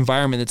rate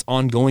environment that's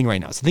ongoing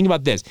right now. So think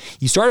about this.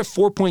 You start at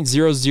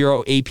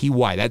 4.00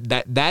 APY.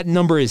 That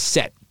number is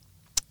set.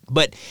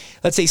 But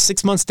let's say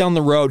 6 months down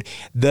the road,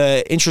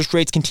 the interest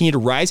rates continue to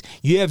rise.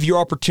 You have your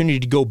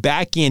opportunity to go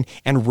back in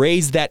and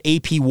raise that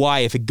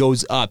APY if it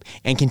goes up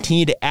and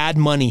continue to add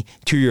money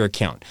to your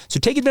account.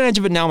 So take advantage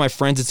of it now, my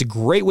friends. It's a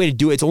great way to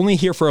do it. It's only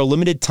here for a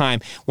limited time.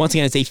 Once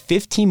again, it's a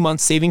 15-month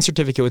savings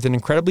certificate with an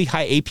incredibly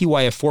high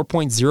APY of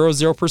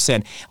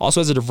 4.00%. Also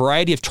has a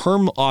variety of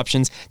term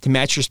options to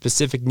match your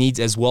specific needs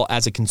as well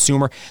as a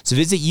consumer. So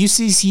visit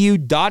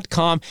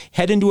uccu.com,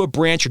 head into a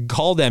branch or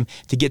call them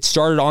to get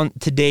started on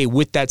today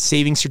with that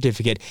savings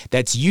certificate.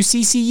 That's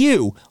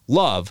UCCU.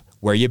 Love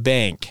where you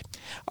bank.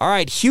 All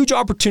right, huge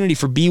opportunity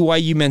for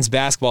BYU men's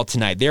basketball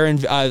tonight. They're in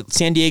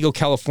San Diego,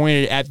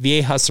 California at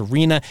Viejas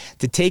Arena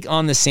to take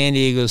on the San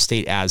Diego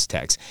State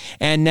Aztecs.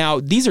 And now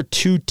these are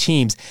two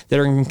teams that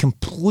are in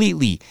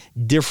completely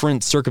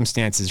different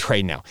circumstances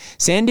right now.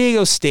 San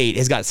Diego State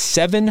has got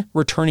 7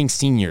 returning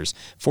seniors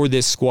for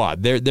this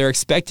squad. They're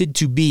expected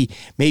to be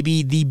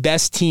maybe the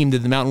best team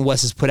that the Mountain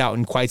West has put out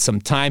in quite some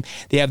time.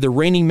 They have the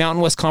reigning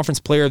Mountain West Conference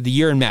Player of the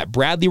Year in Matt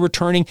Bradley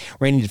returning,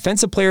 reigning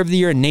Defensive Player of the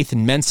Year in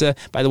Nathan Mensah.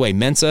 By the way,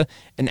 Mensah,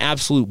 an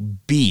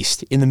absolute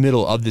beast in the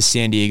middle of the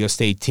San Diego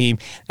State team.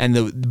 And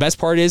the best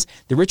part is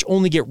the rich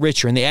only get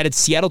richer. And they added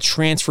Seattle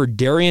transfer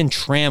Darian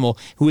Trammell,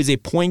 who is a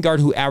point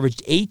guard who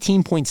averaged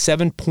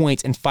 18.7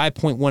 points and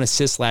 5.1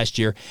 assists last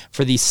year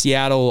for the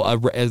Seattle,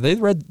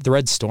 the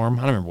Red Storm.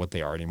 I don't remember what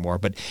they are anymore.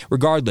 But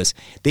regardless,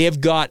 they have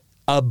got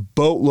a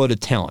boatload of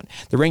talent.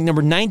 They're ranked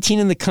number 19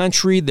 in the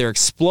country. They're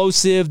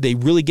explosive. They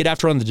really get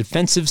after on the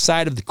defensive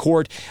side of the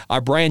court.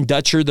 Brian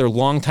Dutcher, their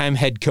longtime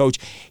head coach,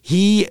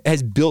 he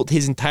has built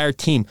his entire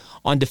team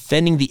on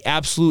defending the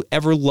absolute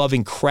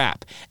ever-loving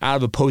crap out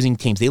of opposing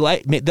teams. They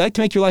like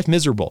to make your life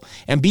miserable.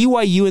 And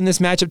BYU in this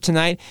matchup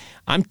tonight,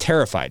 I'm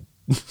terrified.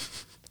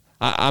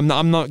 I'm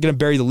not going to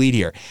bury the lead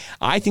here.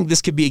 I think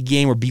this could be a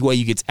game where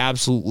BYU gets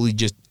absolutely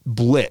just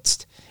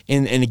blitzed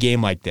in a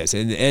game like this.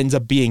 And it ends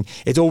up being,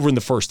 it's over in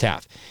the first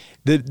half.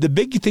 The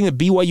big thing that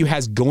BYU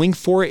has going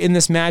for it in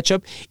this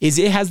matchup is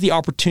it has the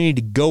opportunity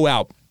to go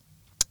out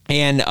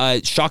and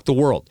shock the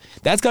world.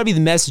 That's got to be the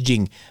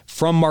messaging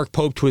from Mark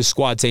Pope to his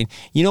squad saying,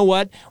 you know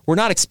what, we're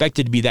not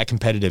expected to be that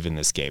competitive in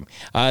this game.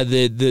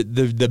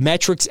 The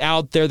metrics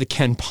out there, the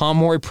Ken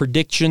Pomeroy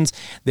predictions,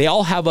 they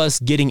all have us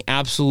getting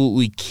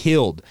absolutely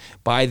killed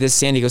by this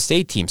San Diego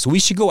State team. So we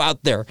should go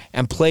out there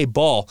and play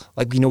ball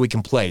like we know we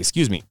can play.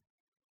 Excuse me.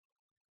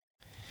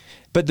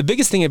 But the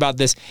biggest thing about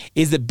this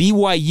is that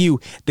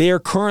BYU, they are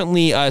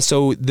currently,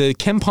 so the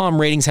KenPom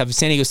ratings have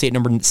San Diego State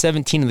number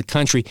 17 in the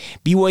country.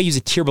 BYU is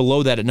a tier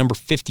below that at number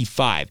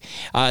 55.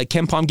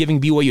 KenPom giving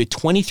BYU a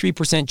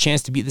 23%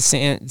 chance to beat the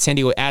San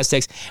Diego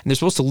Aztecs, and they're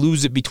supposed to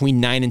lose it between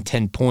 9 and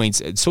 10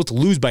 points. It's supposed to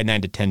lose by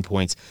 9 to 10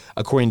 points,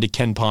 according to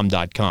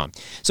KenPom.com.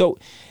 So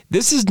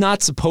This is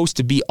not supposed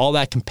to be all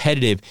that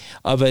competitive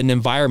of an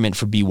environment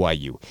for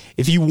BYU.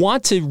 If you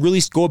want to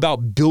really go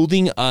about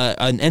building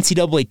an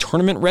NCAA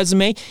tournament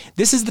resume,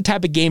 this is the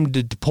type of game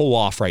to pull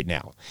off right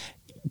now.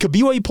 Could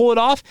BYU pull it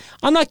off?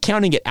 I'm not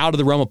counting it out of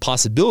the realm of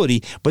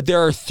possibility, but there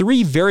are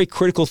 3 very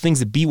critical things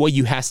that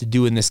BYU has to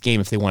do in this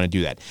game if they want to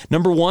do that.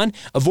 Number 1,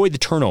 avoid the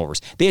turnovers.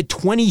 They had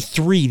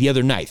 23 the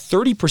other night.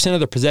 30% of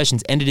their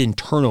possessions ended in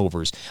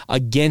turnovers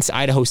against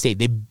Idaho State.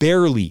 They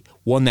barely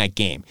won that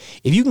game.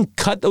 If you can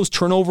cut those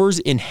turnovers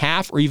in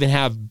half or even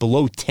have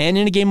below 10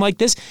 in a game like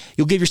this,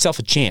 you'll give yourself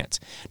a chance.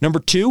 Number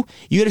 2,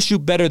 you got to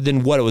shoot better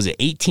than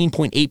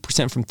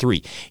 18.8% from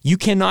 3. You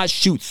cannot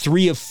shoot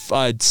 3 of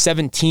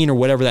 17 or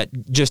whatever that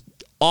just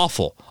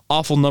awful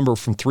number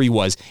from 3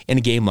 was in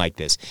a game like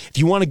this. If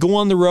you want to go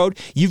on the road,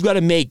 you've got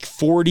to make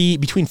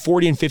between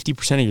 40 and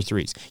 50% of your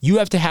threes. You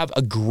have to have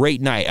a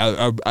great night,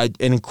 an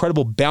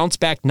incredible bounce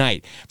back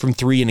night from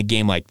 3 in a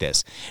game like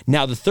this.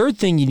 Now, the third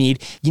thing you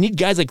need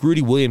guys like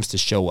Rudy Williams to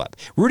show up.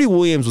 Rudy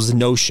Williams was a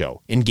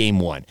no-show in game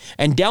 1.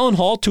 And Dallin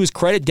Hall, to his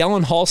credit,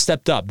 Dallin Hall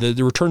stepped up. The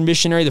return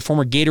missionary, the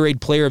former Gatorade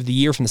Player of the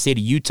Year from the state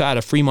of Utah out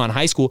of Fremont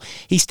High School,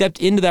 he stepped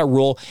into that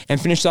role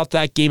and finished off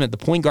that game at the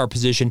point guard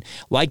position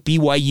like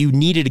BYU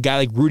needed a guy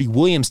like Rudy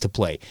Williams to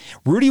play.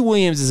 Rudy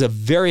Williams is a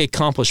very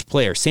accomplished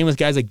player. Same with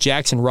guys like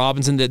Jackson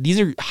Robinson. These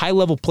are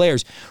high-level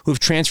players who have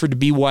transferred to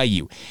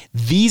BYU.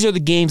 These are the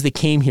games they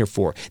came here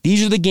for.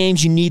 These are the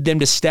games you need them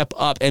to step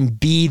up and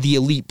be the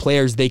elite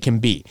players they can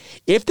be.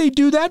 If they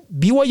do that,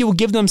 BYU will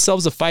give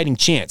themselves a fighting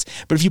chance.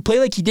 But if you play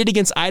like you did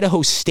against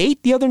Idaho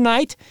State the other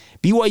night,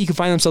 BYU can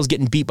find themselves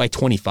getting beat by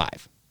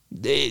 25.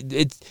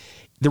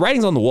 The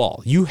writing's on the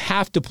wall. You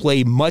have to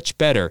play much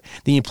better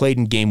than you played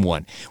in game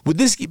 1. Would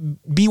this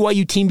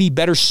BYU team be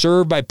better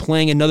served by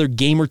playing another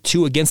game or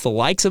 2 against the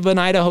likes of an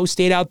Idaho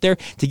State out there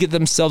to get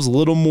themselves a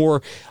little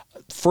more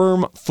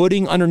firm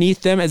footing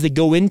underneath them as they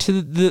go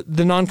into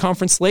the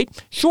non-conference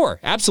slate? Sure,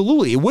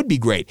 absolutely. It would be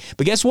great.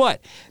 But guess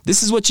what?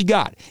 This is what you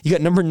got. You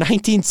got number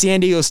 19 San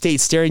Diego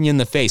State staring you in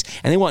the face,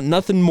 and they want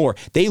nothing more.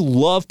 They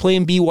love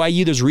playing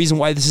BYU. There's a reason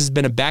why this has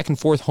been a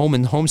back-and-forth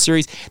home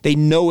series. They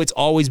know it's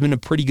always been a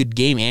pretty good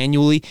game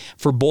annually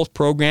for both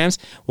programs.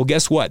 Well,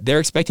 guess what? They're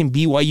expecting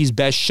BYU's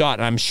best shot,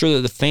 and I'm sure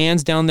that the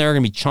fans down there are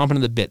going to be chomping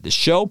at the bit. The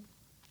show,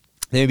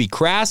 they may be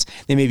crass,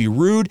 they may be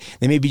rude,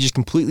 they may be just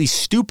completely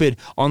stupid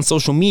on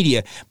social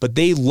media, but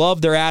they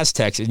love their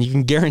Aztecs, and you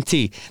can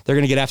guarantee they're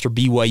going to get after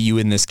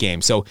BYU in this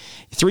game. So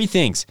 3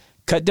 things.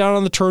 Cut down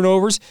on the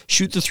turnovers,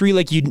 shoot the 3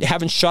 like you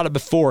haven't shot it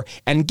before,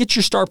 and get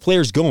your star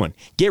players going.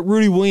 Get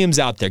Rudy Williams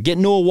out there. Get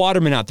Noah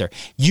Waterman out there.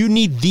 You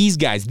need these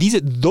guys.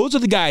 Those are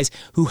the guys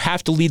who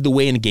have to lead the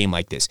way in a game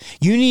like this.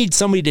 You need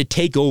somebody to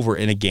take over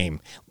in a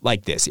game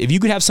like this. If you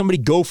could have somebody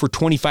go for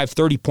 25,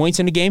 30 points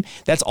in a game,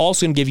 that's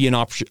also going to give you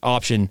an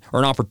option,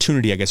 or an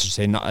opportunity, I guess I should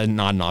say, not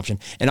an option,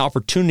 an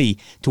opportunity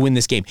to win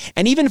this game.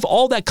 And even if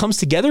all that comes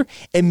together,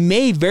 it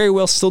may very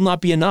well still not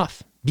be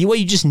enough.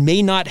 BYU just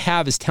may not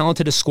have as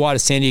talented a squad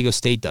as San Diego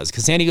State does.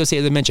 Because San Diego State,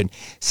 as I mentioned,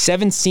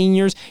 7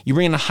 seniors, you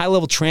bring in a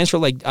high-level transfer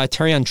like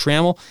Terrion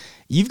Trammell,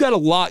 you've got a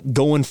lot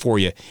going for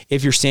you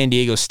if you're San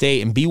Diego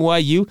State. And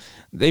BYU,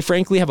 they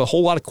frankly have a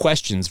whole lot of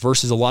questions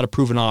versus a lot of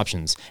proven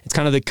options. It's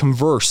kind of the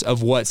converse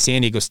of what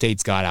San Diego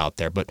State's got out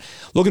there. But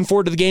looking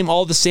forward to the game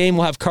all the same.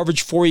 We'll have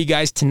coverage for you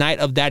guys tonight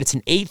of that. It's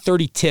an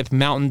 8:30 tip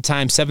Mountain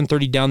Time,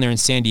 7:30 down there in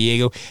San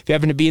Diego. If you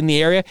happen to be in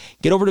the area,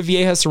 get over to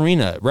Viejas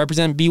Arena.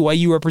 Represent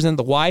BYU, represent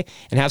the Y,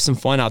 and have some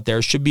fun out there.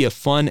 It should be a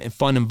fun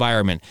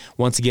environment.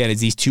 Once again, as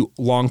these 2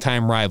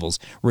 longtime rivals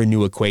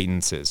renew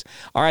acquaintances.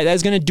 All right, that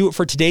is going to do it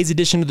for today's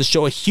edition of the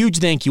show. A huge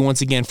thank you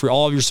once again for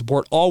all of your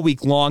support all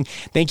week long.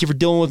 Thank you for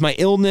dealing with my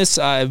illness.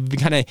 I've been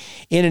kind of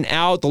in and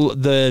out.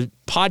 The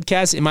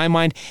podcasts, in my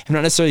mind, have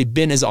not necessarily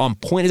been as on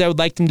point as I would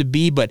like them to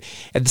be, but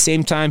at the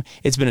same time,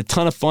 it's been a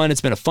ton of fun.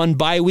 It's been a fun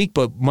bye week,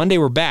 but Monday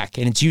we're back,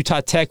 and it's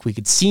Utah Tech week.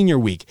 It's senior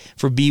week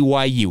for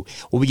BYU.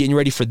 We'll be getting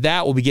ready for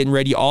that. We'll be getting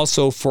ready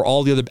also for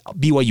all the other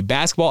BYU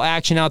basketball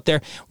action out there.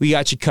 We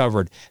got you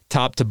covered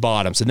top to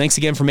bottom. So thanks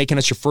again for making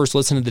us your first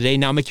listen of the day.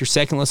 Now make your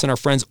second listen, our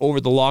friends over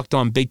at the Locked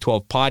On Big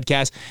 12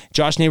 podcast.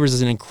 Josh Neighbors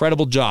does an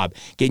incredible job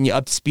getting you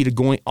up to speed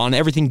on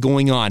everything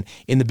going on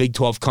in the Big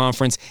 12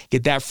 Conference.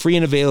 Get that free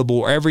and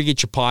available wherever you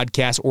get your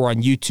podcast or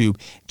on YouTube,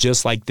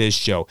 just like this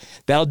show.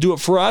 That'll do it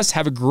for us.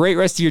 Have a great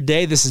rest of your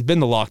day. This has been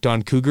the Locked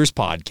On Cougars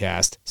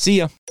podcast. See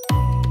ya.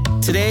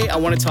 Today, I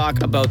want to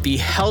talk about the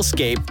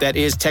hellscape that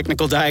is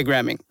technical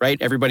diagramming,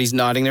 right? Everybody's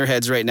nodding their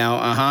heads right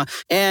now.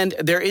 And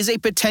there is a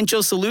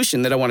potential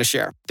solution that I want to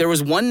share. There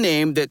was one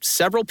name that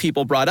several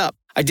people brought up.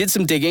 I did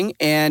some digging,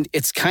 and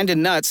it's kind of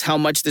nuts how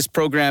much this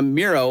program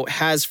Miro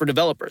has for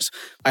developers.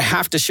 I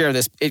have to share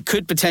this. It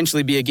could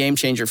potentially be a game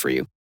changer for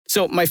you.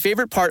 So my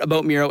favorite part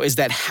about Miro is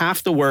that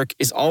half the work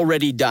is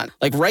already done.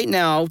 Like right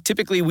now,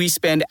 typically we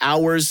spend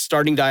hours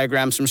starting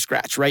diagrams from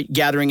scratch, right?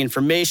 Gathering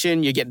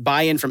information, you get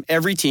buy-in from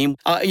every team.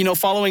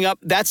 Following up,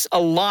 that's a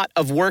lot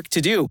of work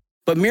to do.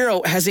 But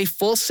Miro has a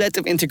full set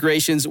of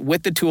integrations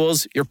with the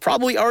tools you're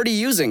probably already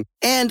using.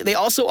 And they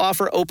also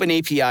offer open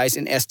APIs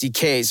and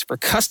SDKs for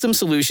custom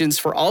solutions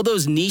for all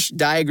those niche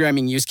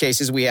diagramming use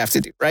cases we have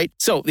to do, right?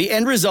 So the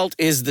end result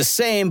is the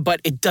same,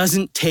 but it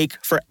doesn't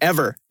take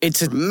forever.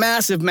 It's a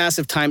massive,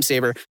 massive time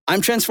saver.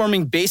 I'm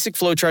transforming basic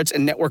flowcharts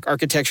and network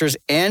architectures,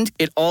 and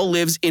it all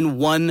lives in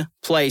one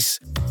place.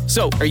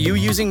 So are you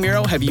using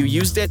Miro? Have you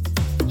used it?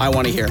 I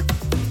want to hear.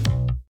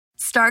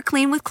 Start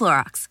clean with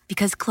Clorox,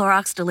 because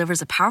Clorox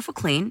delivers a powerful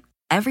clean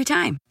every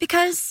time.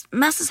 Because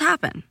messes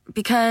happen.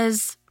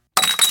 Because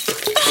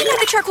I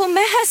got a charcoal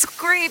mask.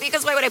 Great,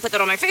 because why would I put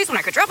that on my face when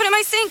I could drop it in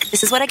my sink?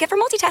 This is what I get for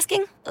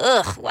multitasking.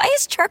 Ugh, why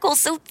is charcoal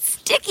so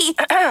sticky?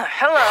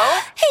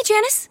 Hello? Hey,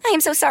 Janice. I am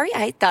so sorry.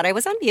 I thought I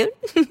was on mute.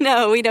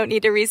 No, we don't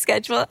need to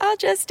reschedule. I'll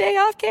just stay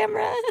off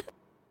camera.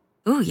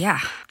 Ooh, yeah,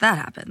 that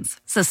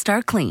happens. So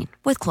start clean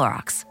with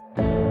Clorox.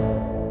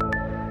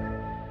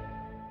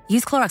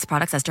 Use Clorox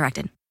products as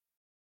directed.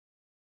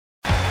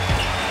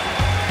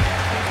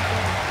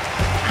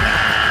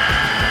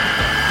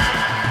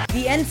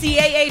 The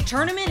NCAA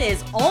tournament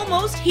is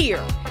almost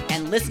here,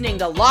 and listening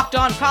to Locked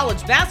On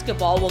College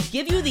Basketball will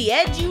give you the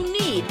edge you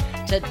need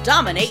to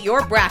dominate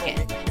your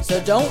bracket.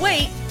 So don't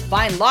wait.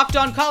 Find Locked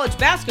On College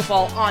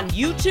Basketball on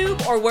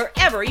YouTube or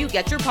wherever you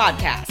get your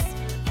podcasts.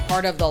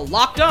 Part of the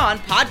Locked On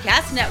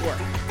Podcast Network.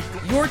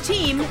 Your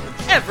team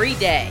every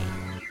day.